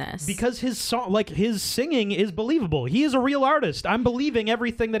liked him in this because his song, like his singing, is believable. He is a real artist. I'm believing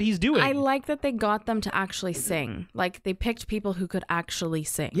everything that he's doing. I like that they got them to actually sing. Like they picked people who could actually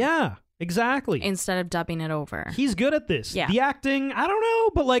sing. Yeah, exactly. Instead of dubbing it over. He's good at this. Yeah. The acting, I don't know,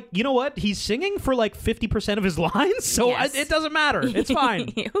 but like, you know what? He's singing for like 50% of his lines, so yes. It doesn't matter. It's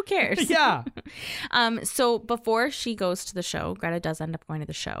fine. Who cares? Yeah. So before she goes to the show, Greta does end up going to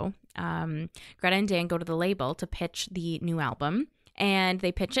the show. Greta and Dan go to the label to pitch the new album, and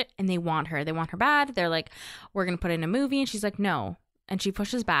they pitch it and they want her bad. They're like, we're gonna put it in a movie, and she's like, no. And she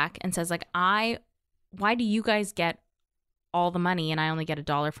pushes back and says like, why do you guys get all the money and I only get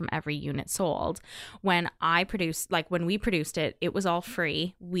 $1 from every unit sold? When we produced it, it was all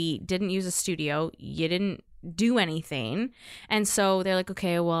free. We didn't use a studio. You didn't do anything. And so they're like,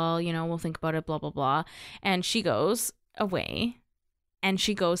 okay, well, we'll think about it, blah, blah, blah. And she goes away and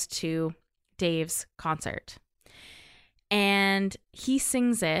she goes to Dave's concert and he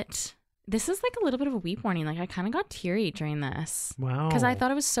sings it this is like a little bit of a weep warning. Like I kind of got teary during this. Wow. Because I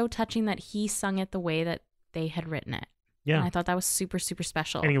thought it was so touching that he sung it the way that they had written it. Yeah. And I thought that was super, super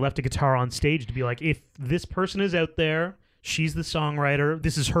special. And he left a guitar on stage to be like, if this person is out there, she's the songwriter,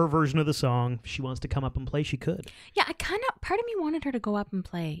 this is her version of the song, if she wants to come up and play, she could. Yeah, part of me wanted her to go up and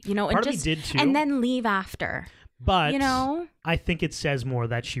play, you know, and Part of just me did too. and then leave after. But you know, I think it says more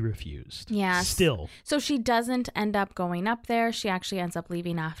that she refused. Yeah. Still. So she doesn't end up going up there. She actually ends up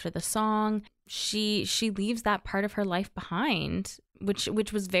leaving after the song. She leaves that part of her life behind, which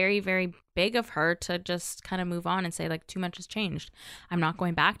was very, very big of her to just kind of move on and say, like, too much has changed. I'm not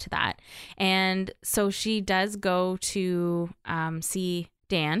going back to that. And so she does go to see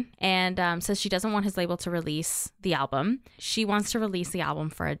Dan and says she doesn't want his label to release the album. She wants to release the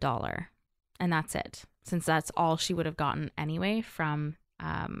album for $1. And that's it, since that's all she would have gotten anyway from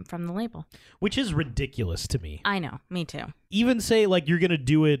the label. Which is ridiculous to me. I know, me too. Even say, like, you're going to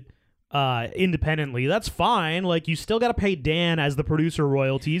do it independently, that's fine. Like, you still got to pay Dan as the producer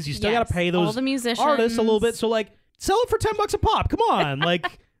royalties. You still got to pay those all the musicians, artists a little bit. So, like, sell it for $10 a pop. Come on.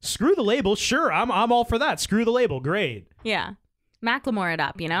 Like, screw the label. Sure, I'm all for that. Screw the label. Great. Yeah. Macklemore it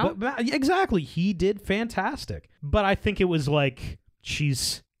up, you know? But, exactly. He did fantastic. But I think it was like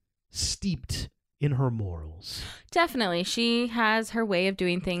she's steeped in her morals. Definitely. She has her way of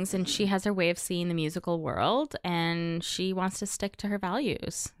doing things and she has her way of seeing the musical world and she wants to stick to her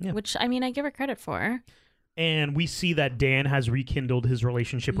values, which, I mean, I give her credit for. And we see that Dan has rekindled his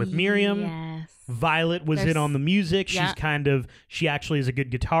relationship with Miriam. Yes. Violet was in on the music. Yeah. She actually is a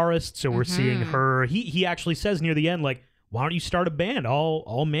good guitarist. So we're seeing her. He actually says near the end, like, why don't you start a band?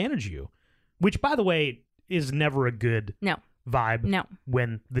 I'll manage you. Which, by the way, is never a good vibe. No.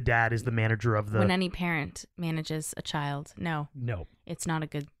 When the dad is the manager of the... When any parent manages a child. No. It's not a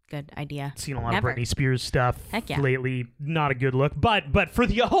good idea. Seen a lot of Britney Spears stuff lately. Not a good look. But for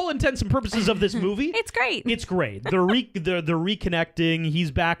the whole intents and purposes of this movie... It's great. It's great. They're reconnecting.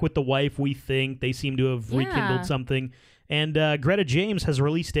 He's back with the wife, we think. They seem to have rekindled something. And Greta James has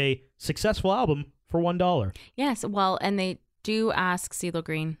released a successful album for $1. Yes. Well, and they do ask CeeLo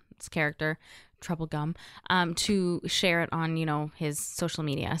Green's character, Trouble Gum, to share it on, you know, his social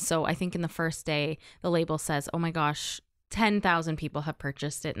media. So I think in the first day, the label says, oh my gosh, 10,000 people have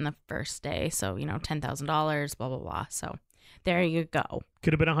purchased it in the first day. So, you know, $10,000, blah, blah, blah. So there you go.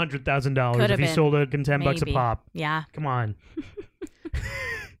 Could have been $100,000 if he sold it in $10 a pop. Yeah. Come on.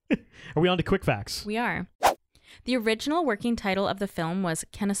 Are we on to quick facts? We are. The original working title of the film was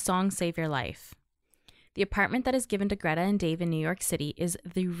Can a Song Save Your Life? The apartment that is given to Greta and Dave in New York City is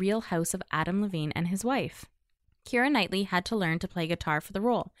the real house of Adam Levine and his wife. Keira Knightley had to learn to play guitar for the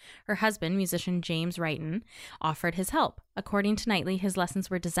role. Her husband, musician James Wrighton, offered his help. According to Knightley, his lessons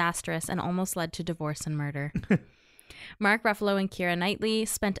were disastrous and almost led to divorce and murder. Mark Ruffalo and Keira Knightley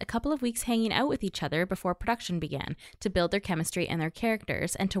spent a couple of weeks hanging out with each other before production began to build their chemistry and their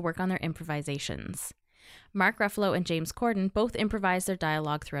characters and to work on their improvisations. Mark Ruffalo and James Corden both improvised their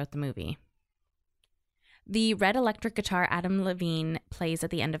dialogue throughout the movie. The red electric guitar Adam Levine plays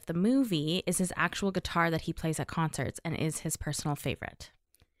at the end of the movie is his actual guitar that he plays at concerts and is his personal favorite.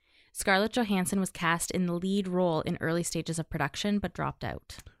 Scarlett Johansson was cast in the lead role in early stages of production but dropped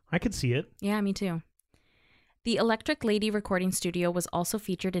out. I could see it. Yeah, me too. The Electric Lady recording studio was also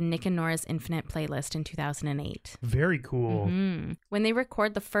featured in Nick and Nora's Infinite playlist in 2008. Very cool. Mm-hmm. When they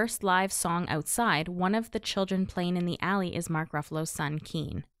record the first live song outside, one of the children playing in the alley is Mark Ruffalo's son,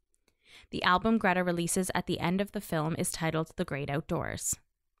 Keen. The album Greta releases at the end of the film is titled The Great Outdoors.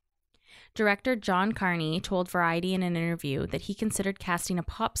 Director John Carney told Variety in an interview that he considered casting a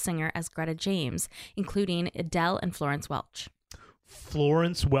pop singer as Greta James, including Adele and Florence Welch.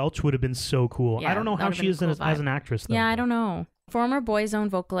 Florence Welch would have been so cool. Yeah, I don't know how she is as an actress, though. Yeah, I don't know. Former Boyzone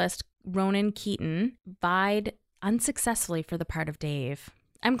vocalist Ronan Keaton vied unsuccessfully for the part of Dave.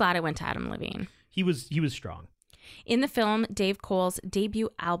 I'm glad it went to Adam Levine. He was strong. In the film, Dave Cole's debut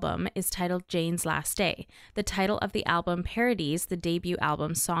album is titled Jane's Last Day. The title of the album parodies the debut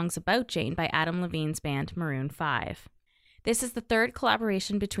album Songs About Jane by Adam Levine's band Maroon 5. This is the third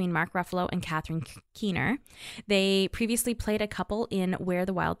collaboration between Mark Ruffalo and Catherine Keener. They previously played a couple in Where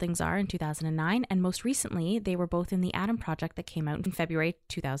the Wild Things Are in 2009, and most recently, they were both in the Adam Project that came out in February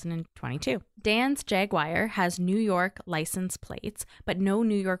 2022. Dan's Jaguar has New York license plates, but no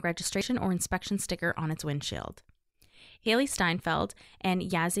New York registration or inspection sticker on its windshield. Haley Steinfeld and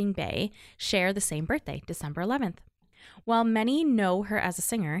Yazin Bey share the same birthday, December 11th. While many know her as a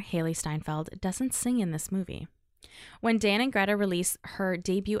singer, Haley Steinfeld doesn't sing in this movie. When Dan and Greta release her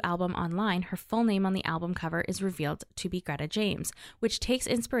debut album online, her full name on the album cover is revealed to be Greta James, which takes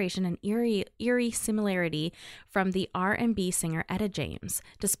inspiration and eerie similarity from the R&B singer Etta James.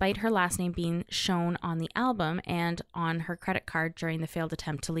 Despite her last name being shown on the album and on her credit card during the failed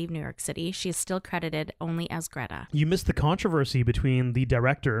attempt to leave New York City, she is still credited only as Greta. You missed the controversy between the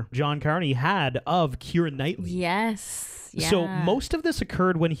director, John Carney, had of Keira Knightley. Yes. Yeah. So most of this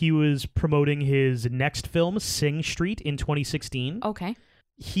occurred when he was promoting his next film, Sing Street, in 2016. Okay.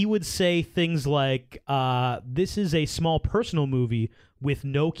 He would say things like, this is a small personal movie with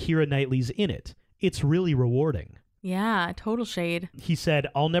no Keira Knightley's in it. It's really rewarding. Yeah, total shade. He said,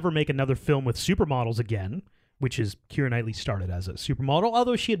 I'll never make another film with supermodels again, which is Keira Knightley started as a supermodel,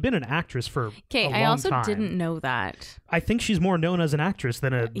 although she had been an actress for a long time. I also didn't know that. I think she's more known as an actress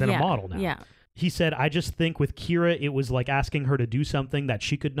than a model now. Yeah. He said, I just think with Keira, it was like asking her to do something that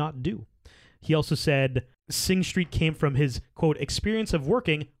she could not do. He also said, Sing Street came from his, quote, experience of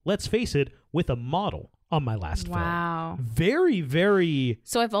working, let's face it, with a model on my last film. Wow. Very, very...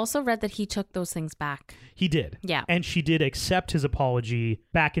 So I've also read that he took those things back. He did. Yeah. And she did accept his apology.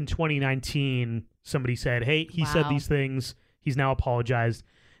 Back in 2019, somebody said, hey, he said these things. He's now apologized.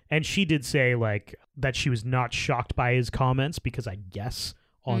 And she did say, like, that she was not shocked by his comments because I guess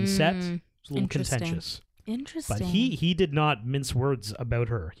on set... It's a little contentious. Interesting. But he did not mince words about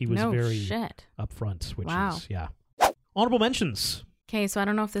her. He was very shit. upfront, which Wow. is, yeah. Honorable mentions. Okay, so I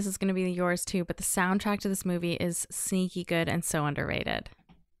don't know if this is going to be yours too, but the soundtrack to this movie is sneaky good and so underrated.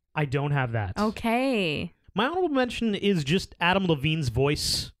 I don't have that. Okay. My honorable mention is just Adam Levine's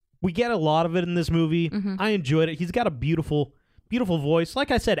voice. We get a lot of it in this movie. Mm-hmm. I enjoyed it. He's got a beautiful, beautiful voice.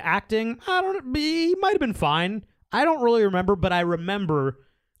 Like I said, acting, he might have been fine. I don't really remember, but I remember...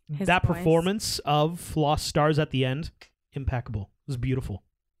 that voice. performance of Lost Stars at the end, impeccable. It was beautiful.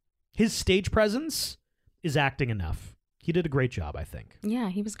 His stage presence is acting enough. He did a great job, I think. Yeah,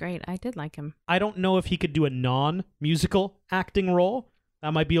 he was great. I did like him. I don't know if he could do a non-musical acting role.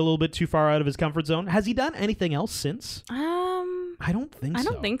 That might be a little bit too far out of his comfort zone. Has he done anything else since? I don't think so. I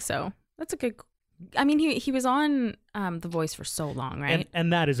don't think so. That's a good... I mean, he was on The Voice for so long, right?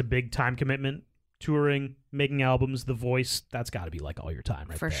 And that is a big time commitment. Touring, making albums, The Voice, that's got to be like all your time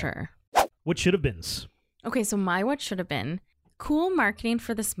right for there. sure. What should have beens? Okay, so my what should have been, cool marketing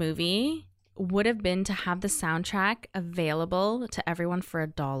for this movie would have been to have the soundtrack available to everyone for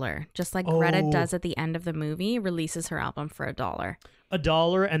 $1. Just like Greta does at the end of the movie, releases her album for $1.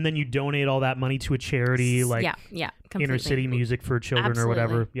 $1, and then you donate all that money to a charity like completely. Inner City Music for Children Absolutely. or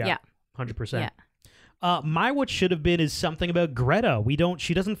whatever. Yeah. 100%. Yeah. My what should have been is something about Greta.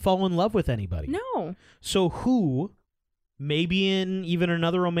 She doesn't fall in love with anybody. No. So who, maybe in even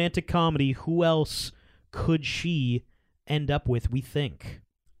another romantic comedy, who else could she end up with, we think?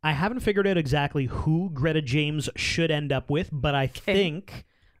 I haven't figured out exactly who Greta James should end up with, but I think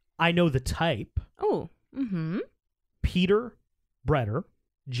I know the type. Oh. Mm-hmm. Peter Bretter,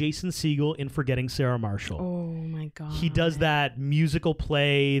 Jason Segel in Forgetting Sarah Marshall. Oh my God. He does that musical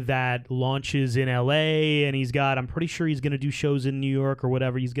play that launches in LA, and I'm pretty sure he's going to do shows in New York or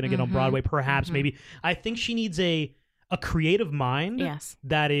whatever. He's going to get on Broadway, perhaps, maybe. I think she needs a creative mind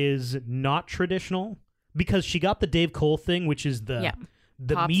that is not traditional, because she got the Dave Cole thing, which is the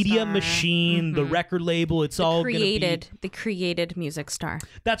Pop media star. machine, the record label. It's all the created music star.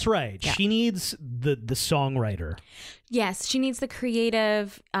 That's right. Yeah. She needs the songwriter. Yes, she needs the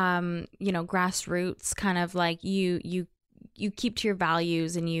creative, grassroots kind of like you keep to your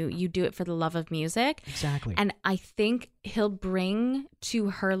values and you do it for the love of music. Exactly. And I think he'll bring to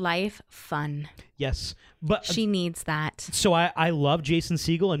her life fun. Yes, but she needs that. So I love Jason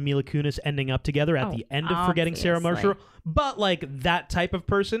Segel and Mila Kunis ending up together at the end of Forgetting Sarah Marshall. But like that type of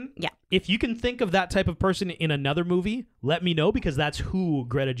person, if you can think of that type of person in another movie, let me know, because that's who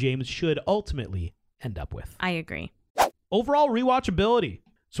Greta James should ultimately end up with. I agree. Overall rewatchability.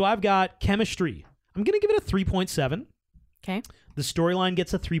 So I've got chemistry. I'm going to give it a 3.7. Okay. The storyline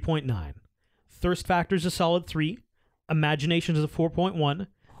gets a 3.9. Thirst factor is a solid 3. Imagination is a 4.1.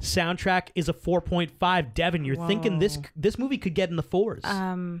 Soundtrack is a 4.5. Devin, you're thinking this movie could get in the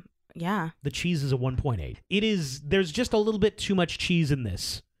 4s. Yeah. The cheese is a 1.8. There's just a little bit too much cheese in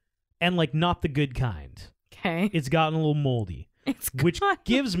this. And like not the good kind. Okay. It's gotten a little moldy. Which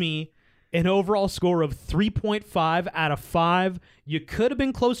gives me an overall score of 3.5 out of 5. You could have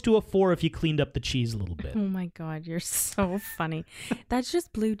been close to a 4 if you cleaned up the cheese a little bit. Oh my God, you're so funny. That's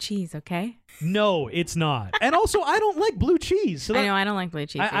just blue cheese, okay? No, it's not. And also, I don't like blue cheese. So I know, I don't like blue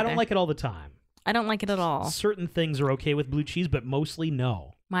cheese I don't like it all the time. I don't like it at all. Certain things are okay with blue cheese, but mostly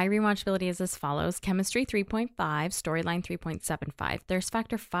no. My rewatchability is as follows. Chemistry 3.5, storyline 3.75. Thirst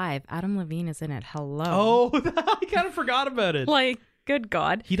factor 5. Adam Levine is in it. Hello. Oh, I kind of forgot about it. Like, good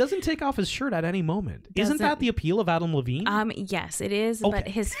God. He doesn't take off his shirt at any moment. Isn't that the appeal of Adam Levine? Yes, it is, Okay. but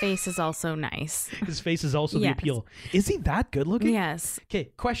his face is also nice. His face is also the Yes. appeal. Is he that good looking? Yes.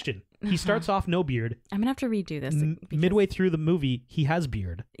 Okay, question. He starts off no beard. I'm going to have to redo this. because Midway through the movie, he has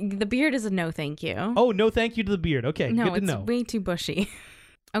beard. The beard is a no thank you. Oh, no thank you to the beard. Okay, no, good to it's know. way too bushy.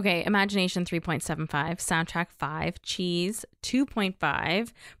 Okay, imagination 3.75, soundtrack 5, cheese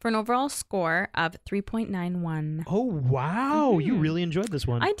 2.5 for an overall score of 3.91. Oh, wow. You really enjoyed this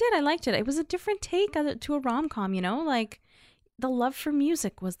one. I did. I liked it. It was a different take to a rom-com, you know? Like, the love for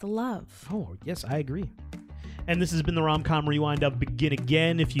music was the love. Oh, yes, I agree. And this has been the Rom-Com Rewind of Begin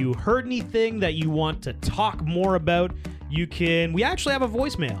Again. If you heard anything that you want to talk more about, we actually have a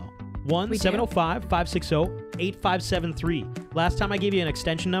voicemail. 1-705-560-8573. Last time I gave you an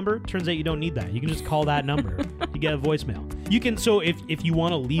extension number, turns out you don't need that. You can just call that number. You get a voicemail. You can, so if you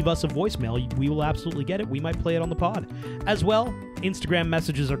want to leave us a voicemail, we will absolutely get it. We might play it on the pod. As well, Instagram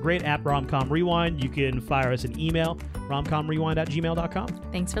messages are great at Romcom Rewind. You can fire us an email, romcomrewind@gmail.com.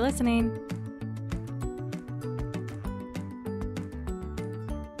 Thanks for listening.